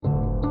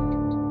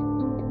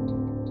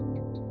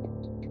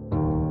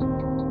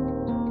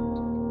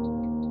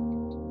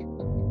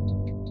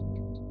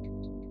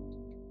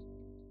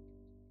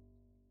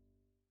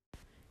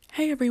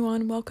Hey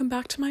everyone, welcome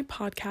back to my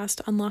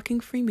podcast, Unlocking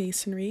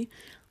Freemasonry.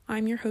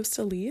 I'm your host,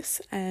 Elise,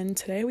 and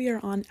today we are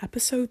on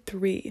episode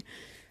 3.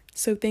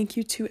 So thank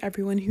you to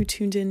everyone who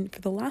tuned in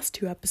for the last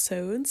 2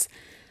 episodes.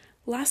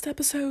 Last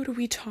episode,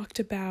 we talked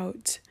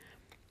about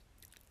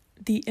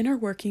the inner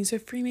workings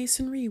of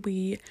Freemasonry.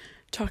 We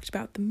talked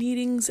about the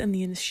meetings and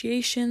the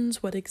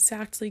initiations, what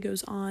exactly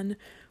goes on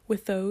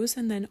with those,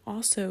 and then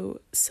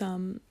also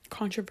some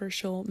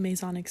controversial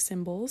Masonic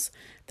symbols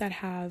that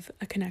have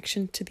a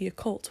connection to the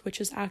occult,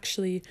 which is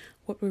actually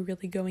what we're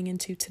really going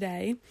into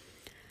today.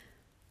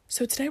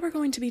 So today we're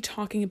going to be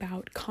talking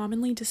about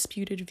commonly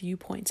disputed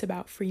viewpoints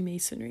about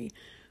Freemasonry,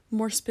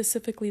 more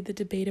specifically the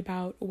debate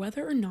about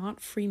whether or not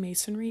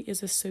Freemasonry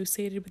is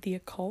associated with the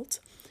occult,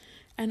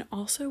 and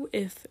also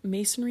if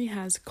Masonry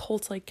has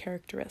cult-like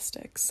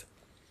characteristics.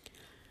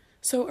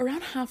 So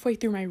around halfway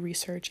through my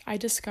research, I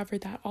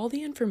discovered that all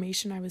the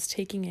information I was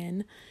taking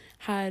in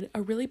had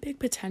a really big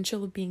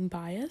potential of being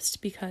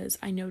biased because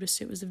I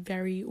noticed it was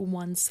very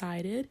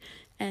one-sided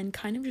and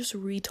kind of just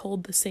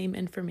retold the same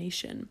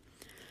information.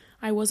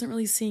 I wasn't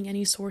really seeing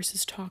any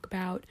sources talk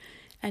about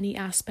any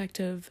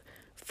aspect of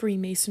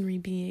Freemasonry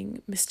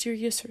being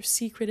mysterious or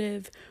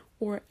secretive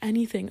or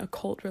anything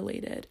occult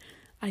related,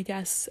 I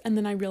guess. And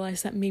then I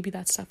realized that maybe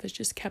that stuff is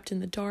just kept in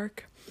the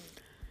dark.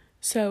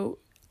 So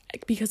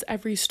because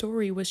every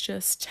story was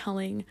just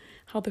telling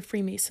how the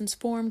Freemasons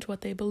formed, what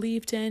they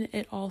believed in,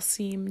 it all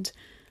seemed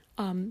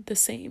the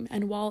same.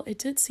 And while it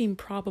did seem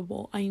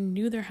probable, I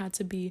knew there had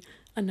to be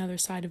another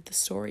side of the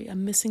story, a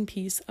missing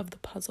piece of the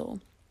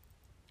puzzle.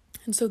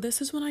 And so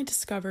this is when I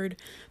discovered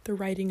the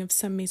writing of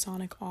some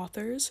Masonic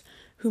authors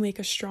who make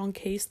a strong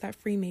case that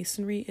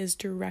Freemasonry is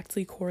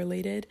directly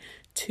correlated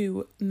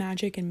to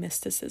magic and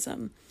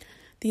mysticism.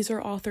 These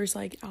are authors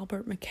like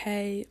Albert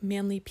McKay,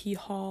 Manly P.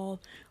 Hall,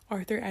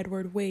 Arthur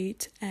Edward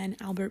Waite,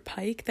 and Albert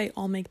Pike. They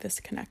all make this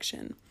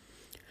connection.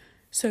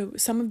 So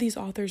some of these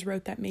authors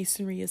wrote that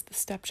Masonry is the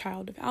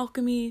stepchild of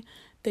alchemy.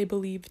 They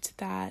believed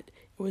that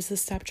it was the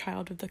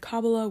stepchild of the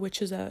Kabbalah,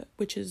 which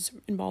is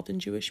involved in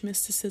Jewish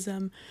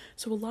mysticism.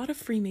 So a lot of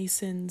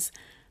Freemasons,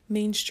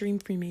 mainstream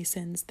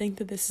Freemasons, think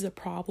that this is a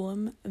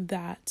problem,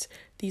 that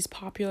these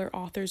popular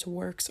authors'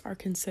 works are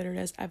considered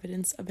as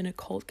evidence of an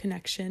occult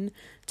connection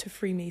to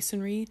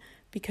Freemasonry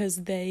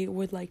because they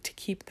would like to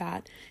keep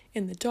that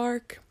in the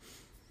dark.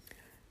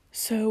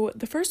 So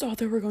the first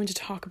author we're going to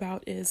talk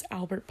about is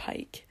Albert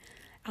Pike.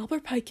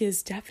 Albert Pike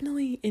is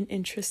definitely an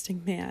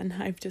interesting man,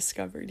 I've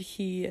discovered.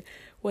 He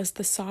was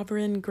the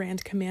sovereign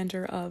grand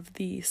commander of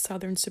the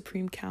Southern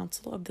Supreme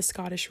Council of the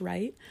Scottish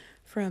Rite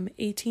from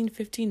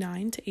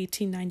 1859 to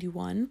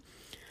 1891.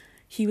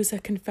 He was a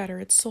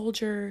Confederate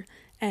soldier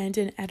and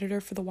an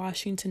editor for the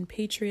Washington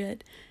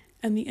Patriot.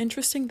 And the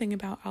interesting thing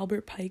about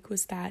Albert Pike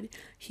was that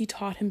he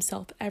taught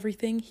himself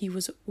everything. He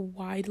was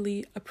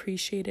widely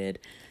appreciated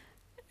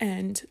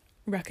and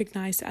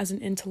recognized as an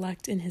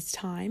intellect in his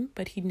time,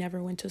 but he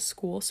never went to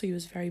school, so he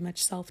was very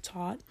much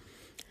self-taught.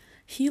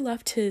 He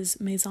left his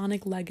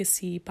Masonic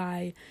legacy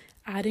by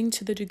adding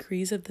to the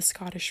degrees of the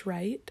Scottish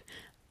Rite.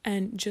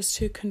 And just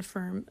to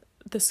confirm,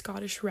 the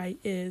Scottish Rite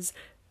is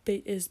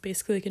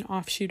basically like an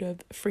offshoot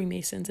of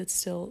Freemasons. It's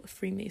still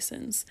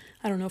Freemasons.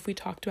 I don't know if we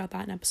talked about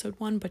that in episode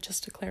 1, but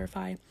just to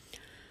clarify.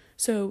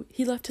 So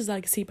he left his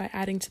legacy by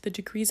adding to the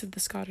degrees of the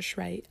Scottish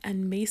Rite,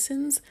 and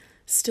Masons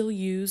still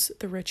use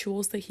the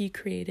rituals that he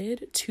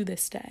created to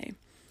this day.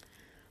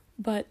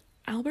 But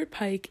Albert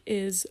Pike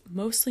is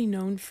mostly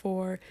known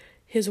for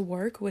his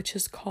work, which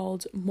is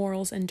called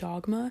Morals and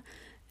Dogma,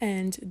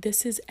 and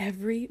this is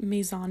every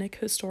Masonic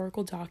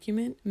historical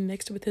document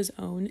mixed with his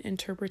own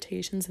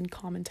interpretations and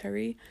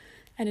commentary,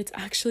 and it's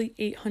actually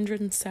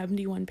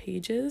 871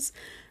 pages,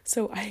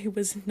 so I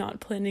was not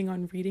planning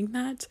on reading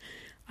that.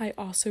 I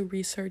also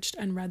researched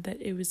and read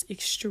that it was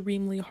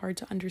extremely hard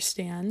to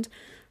understand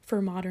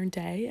for modern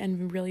day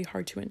and really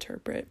hard to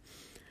interpret.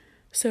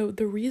 So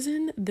the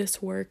reason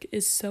this work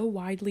is so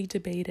widely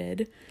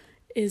debated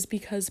is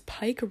because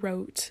Pike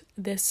wrote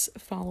this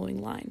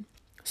following line.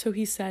 So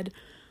he said,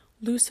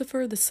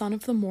 "Lucifer, the son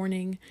of the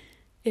morning,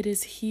 it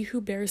is he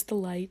who bears the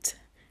light,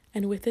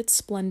 and with its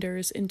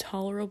splendors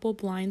intolerable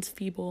blinds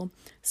feeble,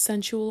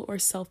 sensual or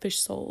selfish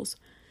souls.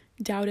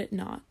 Doubt it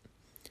not."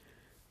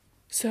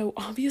 So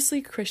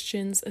obviously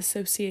Christians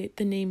associate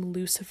the name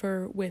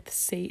Lucifer with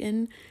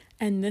Satan,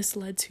 and this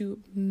led to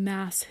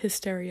mass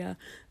hysteria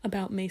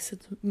about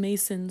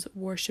Masons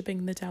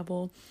worshiping the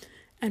devil.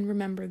 And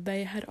remember,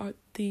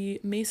 the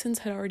Masons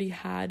had already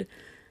had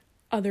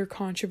other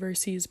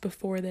controversies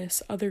before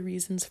this, other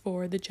reasons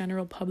for the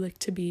general public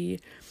to be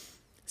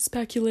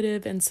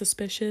speculative and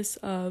suspicious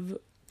of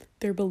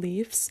their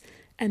beliefs,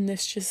 and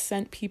this just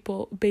sent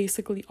people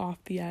basically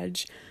off the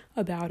edge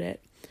about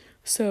it.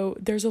 So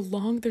there's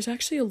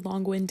actually a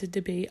long-winded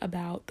debate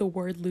about the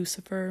word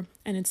Lucifer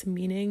and its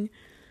meaning.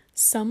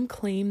 Some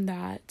claim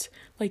that,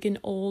 like in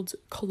old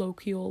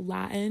colloquial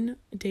Latin,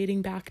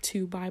 dating back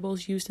to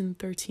Bibles used in the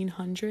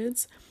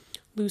 1300s,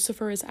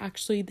 Lucifer is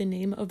actually the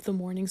name of the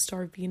morning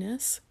star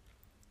Venus,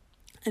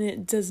 and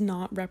it does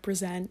not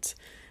represent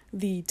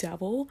the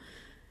devil.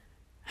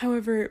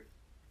 However,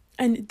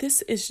 And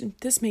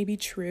this may be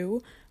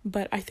true,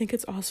 but I think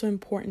it's also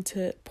important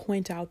to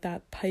point out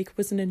that Pike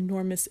was an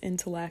enormous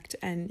intellect,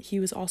 and he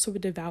was also a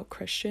devout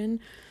Christian.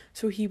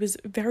 So he was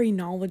very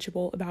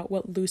knowledgeable about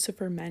what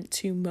Lucifer meant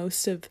to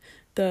most of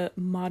the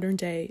modern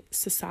day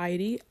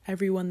society,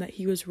 everyone that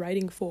he was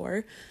writing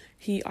for.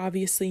 He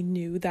obviously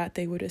knew that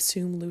they would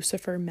assume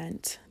Lucifer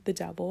meant the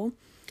devil.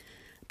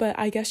 But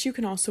I guess you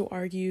can also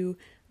argue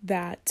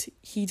that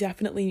he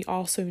definitely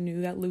also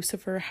knew that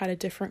Lucifer had a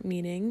different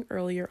meaning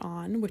earlier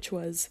on, which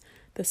was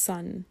the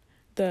sun,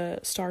 the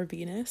star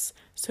Venus.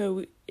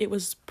 So it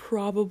was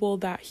probable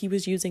that he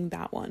was using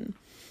that one.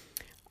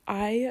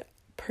 But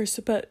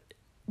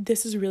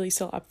this is really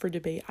still up for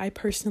debate. I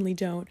personally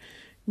don't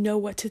know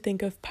what to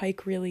think of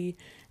Pike really,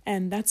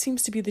 and that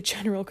seems to be the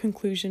general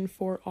conclusion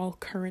for all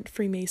current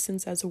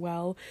Freemasons as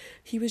well.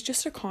 He was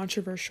just a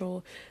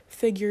controversial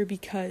figure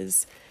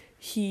because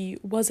he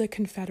was a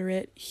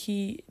Confederate.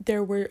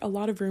 There were a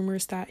lot of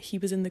rumors that he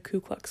was in the Ku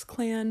Klux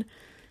Klan,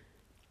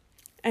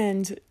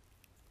 and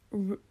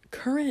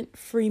current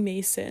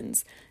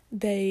Freemasons,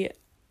 they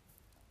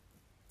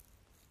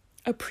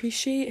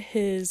appreciate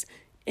his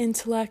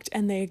intellect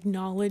and they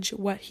acknowledge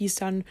what he's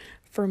done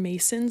for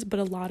Masons, but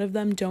a lot of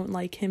them don't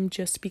like him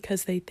just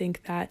because they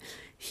think that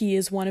he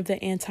is one of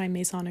the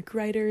anti-Masonic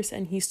writers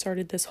and he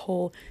started this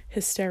whole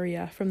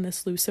hysteria from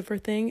this Lucifer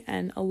thing,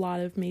 and a lot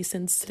of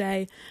Masons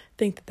today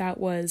think that that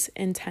was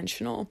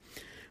intentional.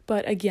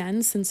 But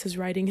again, since his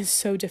writing is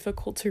so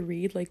difficult to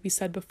read, like we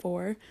said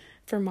before,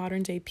 for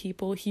modern day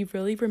people, he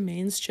really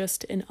remains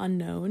just an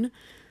unknown.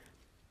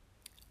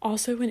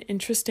 Also, an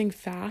interesting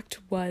fact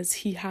was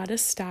he had a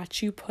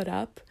statue put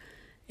up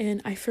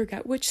in, I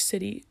forget which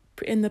city,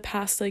 in the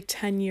past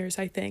 10 years,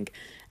 I think,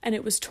 and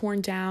it was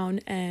torn down,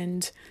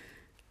 and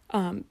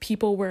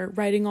people were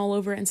writing all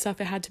over it and stuff.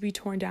 It had to be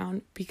torn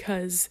down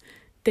because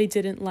they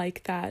didn't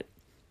like that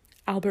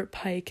Albert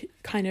Pike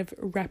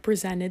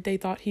they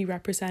thought he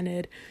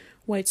represented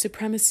white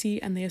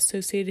supremacy, and they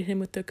associated him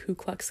with the Ku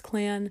Klux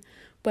Klan.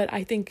 But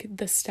I think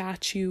the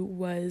statue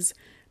was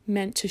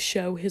meant to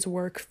show his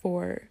work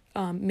for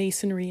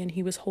Masonry, and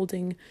he was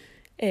holding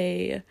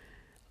a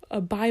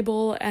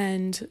Bible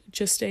and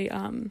just a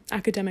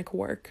academic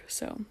work.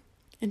 So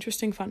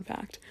interesting fun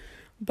fact.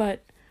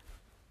 But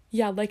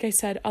yeah, like I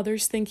said,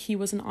 others think he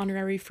was an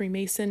honorary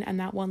Freemason and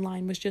that one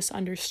line was just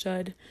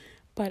understood,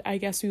 but I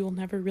guess we will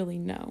never really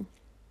know.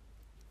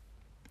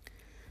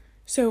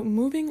 So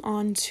moving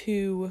on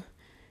to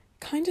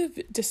kind of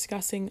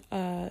discussing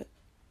a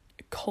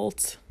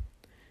cult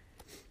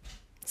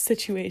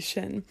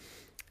situation.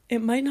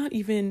 It might not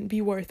even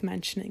be worth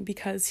mentioning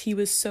because he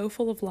was so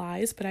full of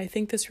lies, but I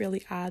think this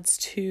really adds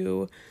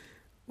to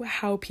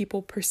how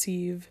people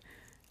perceive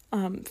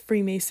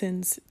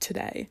Freemasons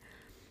today.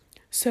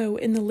 So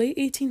in the late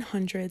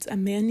 1800s, a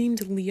man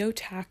named Leo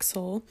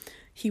Taxil,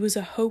 he was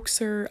a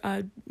hoaxer,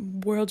 a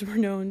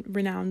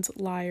world-renowned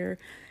liar.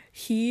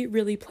 He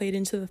really played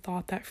into the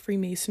thought that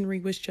Freemasonry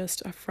was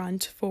just a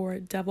front for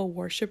devil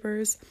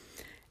worshippers,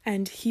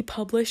 and he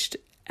published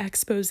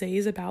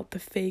exposés about the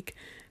fake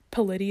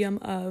Palladium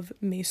of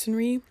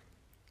Masonry,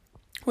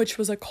 which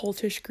was a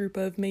cultish group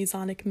of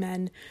Masonic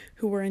men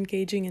who were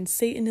engaging in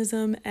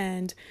Satanism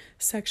and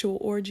sexual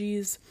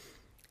orgies.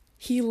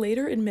 He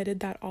later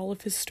admitted that all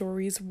of his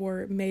stories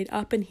were made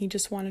up and he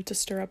just wanted to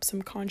stir up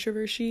some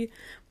controversy,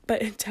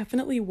 but it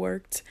definitely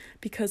worked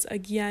because,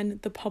 again,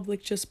 the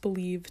public just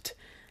believed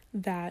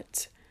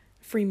that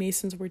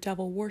Freemasons were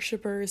devil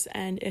worshippers,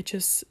 and it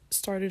just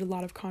started a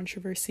lot of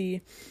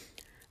controversy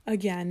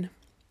again.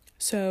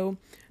 So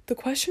the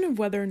question of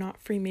whether or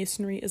not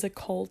Freemasonry is a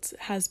cult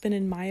has been,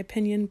 in my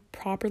opinion,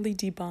 properly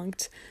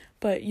debunked,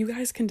 but you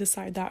guys can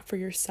decide that for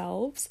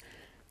yourselves.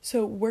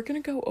 So we're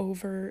going to go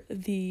over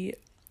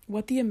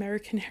what the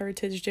American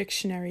Heritage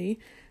Dictionary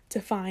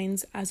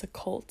defines as a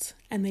cult,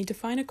 and they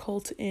define a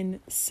cult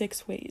in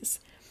 6 ways.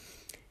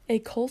 A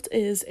cult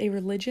is a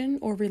religion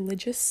or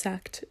religious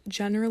sect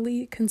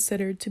generally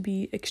considered to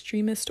be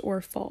extremist or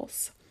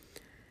false.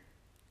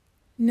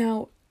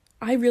 Now,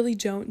 I really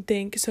don't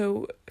think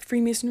so.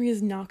 Freemasonry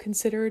is not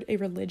considered a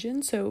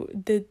religion, so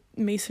the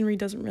Masonry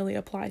doesn't really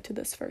apply to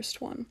this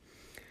first one.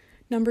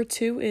 Number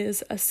 2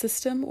 is a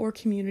system or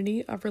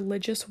community of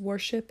religious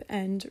worship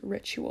and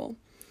ritual.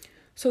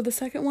 So the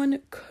second one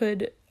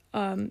could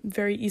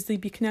very easily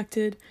be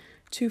connected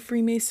to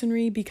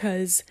Freemasonry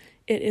because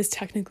it is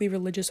technically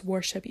religious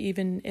worship,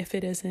 even if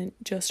it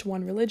isn't just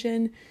one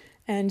religion,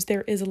 and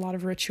there is a lot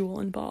of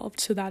ritual involved.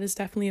 So that is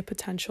definitely a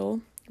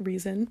potential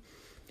reason.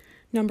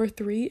 Number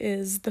 3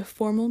 is the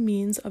formal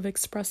means of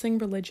expressing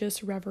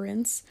religious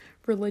reverence,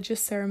 religious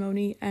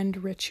ceremony,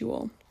 and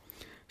ritual.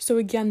 So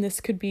again,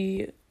 this could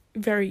be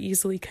very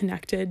easily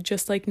connected,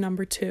 just like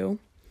number 2.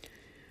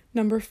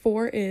 Number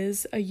 4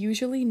 is a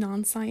usually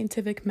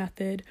non-scientific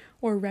method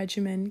or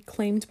regimen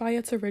claimed by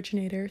its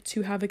originator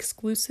to have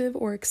exclusive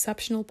or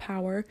exceptional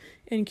power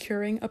in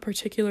curing a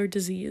particular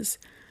disease.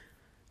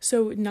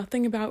 So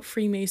nothing about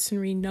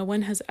Freemasonry, no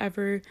one has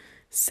ever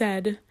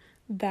said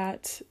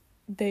that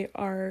they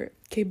are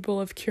capable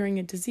of curing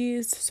a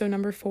disease, so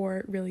number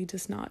 4 really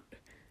does not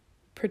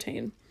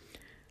pertain.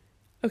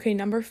 Okay,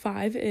 number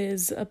 5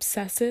 is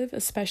obsessive,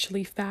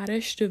 especially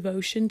faddish,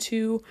 devotion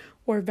to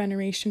or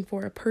veneration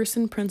for a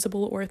person,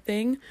 principle, or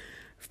thing.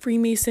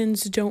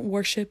 Freemasons don't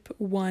worship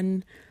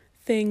one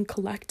thing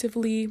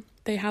collectively.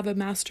 They have a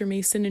master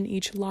mason in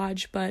each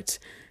lodge, but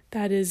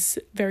that is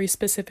very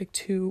specific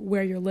to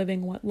where you're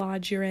living, what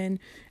lodge you're in,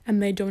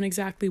 and they don't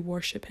exactly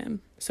worship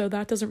him. So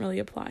that doesn't really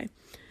apply.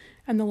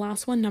 And the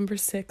last one, number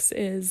 6,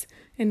 is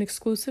an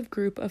exclusive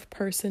group of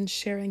persons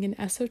sharing an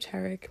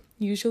esoteric,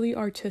 usually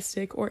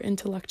artistic or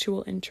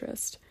intellectual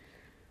interest.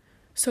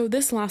 So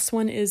this last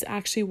one is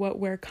actually what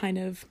we're kind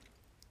of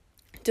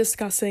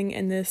discussing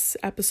in this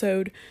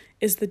episode,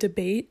 is the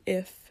debate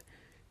if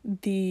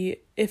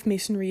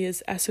Masonry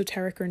is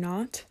esoteric or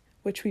not,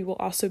 which we will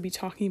also be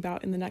talking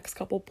about in the next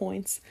couple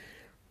points.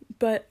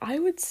 But I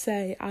would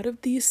say out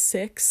of these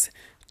 6,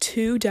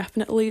 2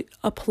 definitely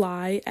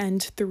apply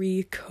and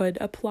 3 could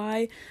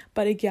apply.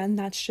 But again,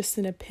 that's just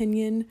an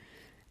opinion.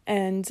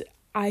 And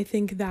I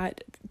think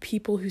that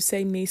people who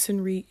say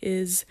Masonry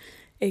is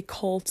a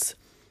cult,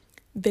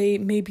 they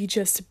maybe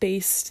just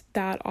based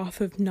that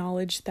off of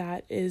knowledge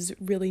that is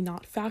really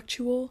not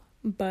factual.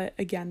 But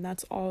again,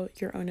 that's all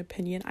your own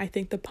opinion. I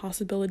think the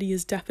possibility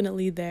is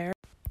definitely there.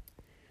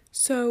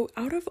 So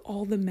out of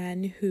all the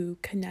men who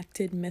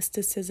connected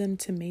mysticism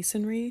to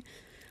Masonry,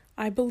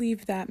 I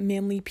believe that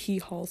Manly P.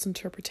 Hall's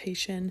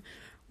interpretation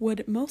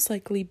would most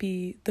likely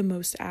be the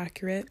most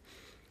accurate.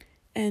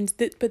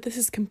 But this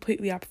is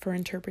completely up for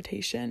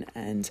interpretation.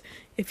 And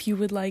if you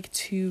would like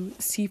to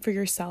see for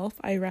yourself,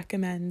 I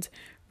recommend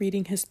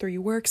reading his 3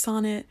 works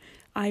on it.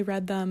 I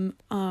read them.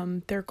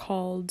 They're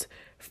called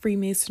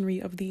Freemasonry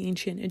of the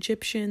Ancient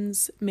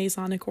Egyptians,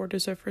 Masonic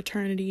Orders of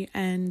Fraternity,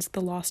 and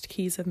The Lost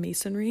Keys of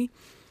Masonry.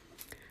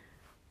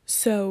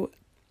 So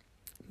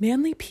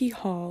Manly P.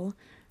 Hall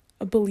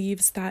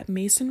believes that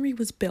Masonry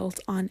was built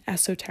on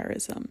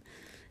esotericism.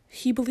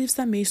 He believes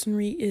that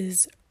Masonry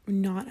is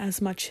not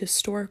as much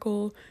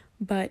historical,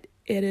 but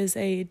it is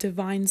a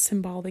divine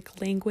symbolic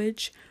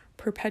language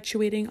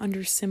perpetuating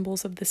under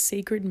symbols of the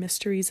sacred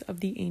mysteries of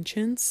the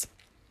ancients.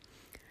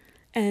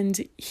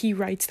 And he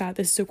writes that,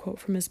 this is a quote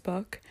from his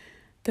book,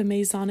 "The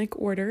Masonic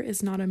Order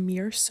is not a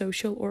mere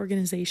social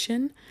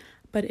organization,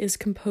 but is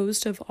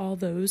composed of all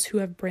those who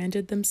have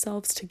branded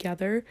themselves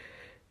together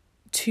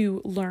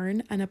to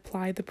learn and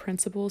apply the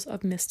principles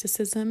of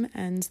mysticism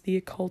and the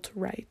occult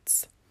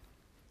rites."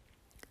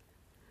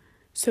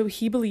 So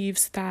he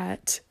believes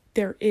that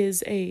there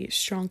is a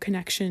strong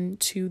connection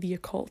to the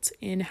occult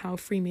in how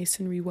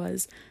Freemasonry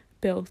was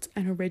built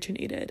and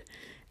originated.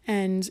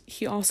 And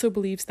he also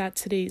believes that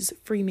today's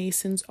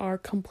Freemasons are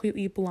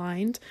completely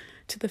blind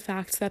to the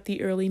fact that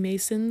the early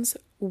Masons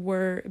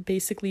were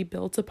basically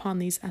built upon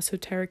these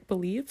esoteric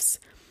beliefs.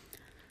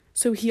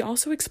 So he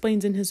also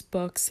explains in his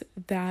books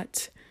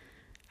that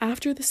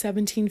after the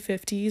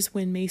 1750s,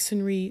 when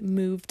Masonry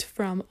moved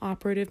from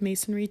operative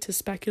Masonry to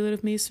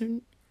speculative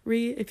Masonry,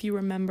 if you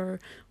remember,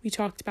 we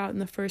talked about in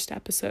the first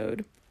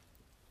episode,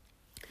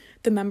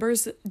 the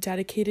members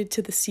dedicated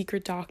to the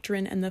secret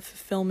doctrine and the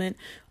fulfillment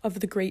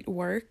of the great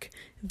work,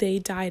 they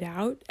died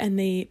out and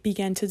they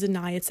began to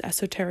deny its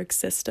esoteric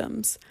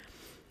systems.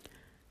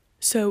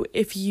 So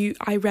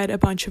I read a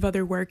bunch of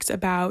other works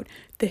about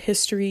the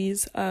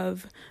histories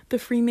of the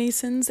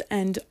Freemasons,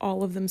 and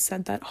all of them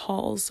said that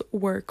Hall's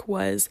work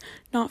was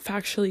not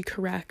factually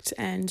correct,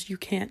 and you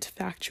can't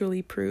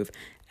factually prove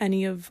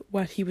any of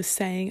what he was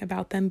saying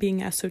about them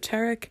being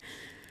esoteric.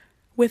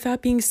 With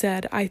that being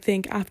said, I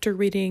think after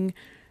reading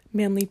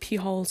Manly P.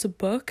 Hall's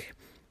book,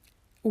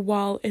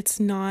 while it's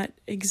not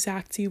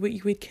exactly what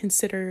you would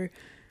consider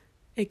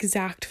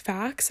exact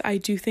facts, I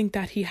do think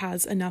that he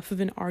has enough of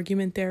an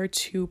argument there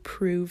to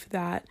prove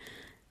that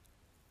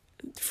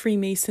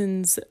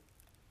Freemasons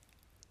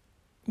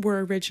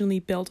were originally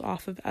built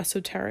off of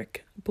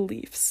esoteric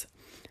beliefs,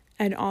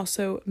 and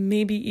also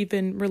maybe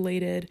even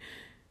related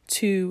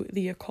to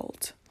the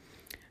occult.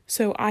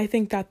 So I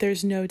think that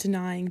there's no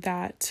denying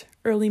that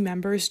early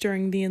members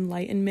during the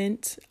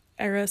Enlightenment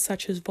era,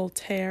 such as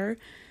Voltaire,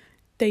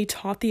 they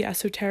taught the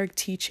esoteric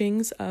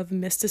teachings of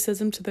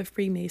mysticism to the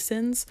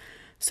Freemasons.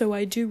 So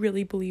I do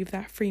really believe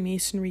that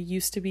Freemasonry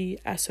used to be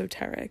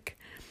esoteric.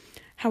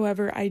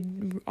 However, I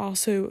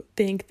also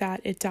think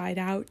that it died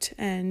out,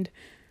 and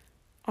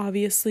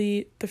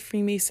obviously the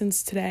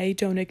Freemasons today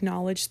don't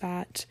acknowledge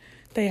that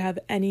they have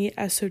any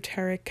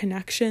esoteric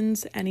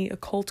connections, any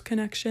occult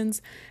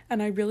connections,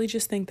 and I really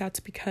just think that's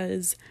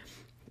because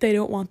they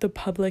don't want the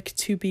public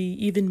to be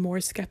even more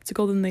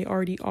skeptical than they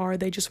already are.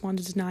 They just want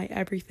to deny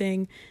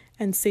everything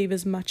and save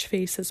as much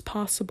face as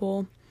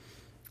possible.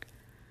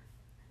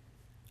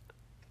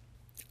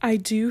 I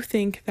do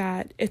think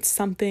that it's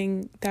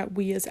something that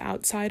we as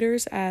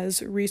outsiders,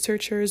 as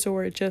researchers,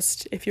 or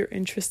just if you're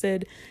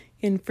interested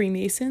in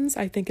Freemasons,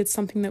 I think it's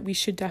something that we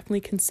should definitely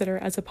consider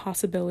as a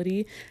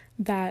possibility,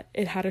 that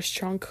it had a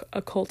strong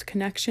occult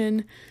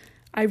connection.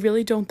 I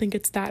really don't think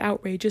it's that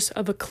outrageous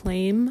of a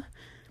claim.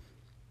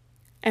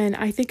 And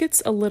I think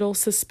it's a little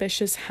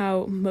suspicious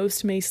how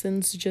most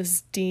Masons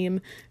just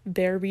deem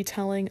their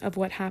retelling of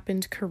what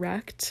happened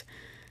correct.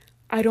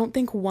 I don't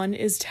think one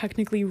is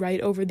technically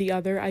right over the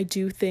other. I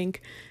do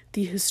think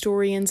the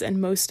historians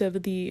and most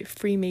of the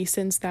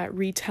Freemasons that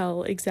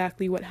retell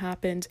exactly what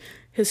happened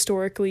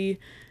historically,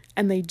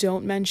 and they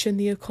don't mention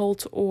the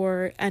occult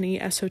or any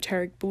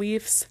esoteric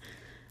beliefs,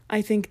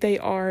 I think they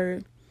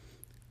are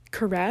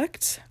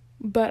correct.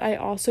 But I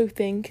also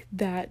think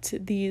that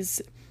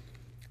these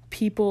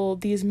people,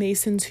 these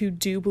Masons who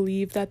do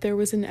believe that there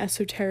was an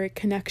esoteric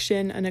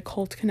connection, an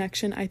occult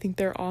connection, I think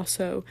they're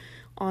also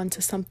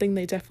onto something.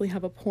 They definitely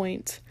have a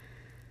point.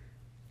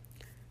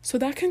 So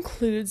that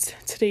concludes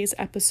today's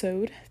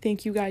episode.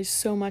 Thank you guys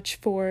so much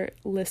for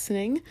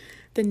listening.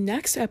 The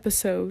next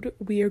episode,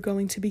 we are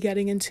going to be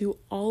getting into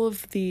all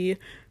of the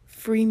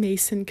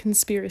Freemason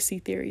conspiracy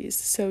theories.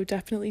 So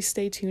definitely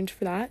stay tuned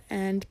for that,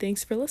 and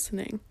thanks for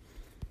listening.